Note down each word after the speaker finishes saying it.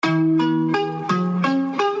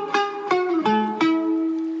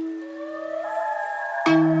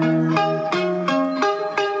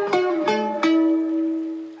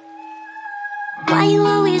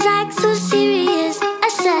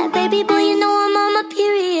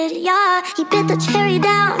yeah. He bit the cherry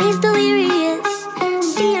down, he's delirious,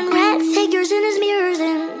 seeing red figures in his mirrors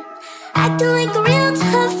and acting like a real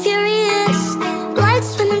tough furious. Blood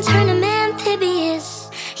swimming, turning amphibious.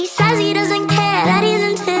 He says he doesn't care, that he's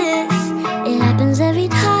into this. It happens every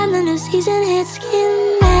time the new season hits.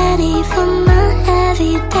 Getting ready for my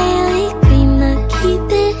heavy daily creamer, keep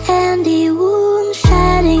it handy. Wound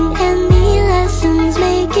shedding, any lessons,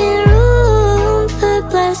 making room for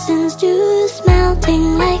blessings. Juice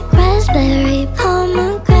melting like raspberry,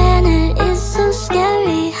 pomegranate is so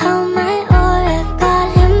scary. How my aura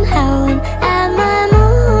got him howling at my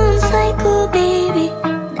moon cycle, baby.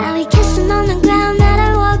 Now we kissing on the ground that I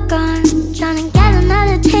walk on, trying to get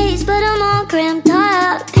another taste, but I'm all cramped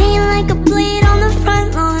up, pain like a blade on the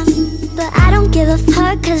front lawn. But I don't give a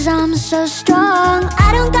fuck, cause I'm so strong. I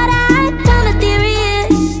don't gotta act, I'm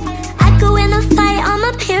ethereous. I could win a fight on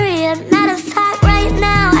my period. Matter of fact, right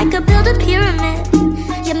now I could build a pyramid.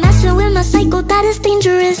 You're messing with my cycle, that is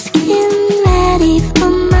dangerous.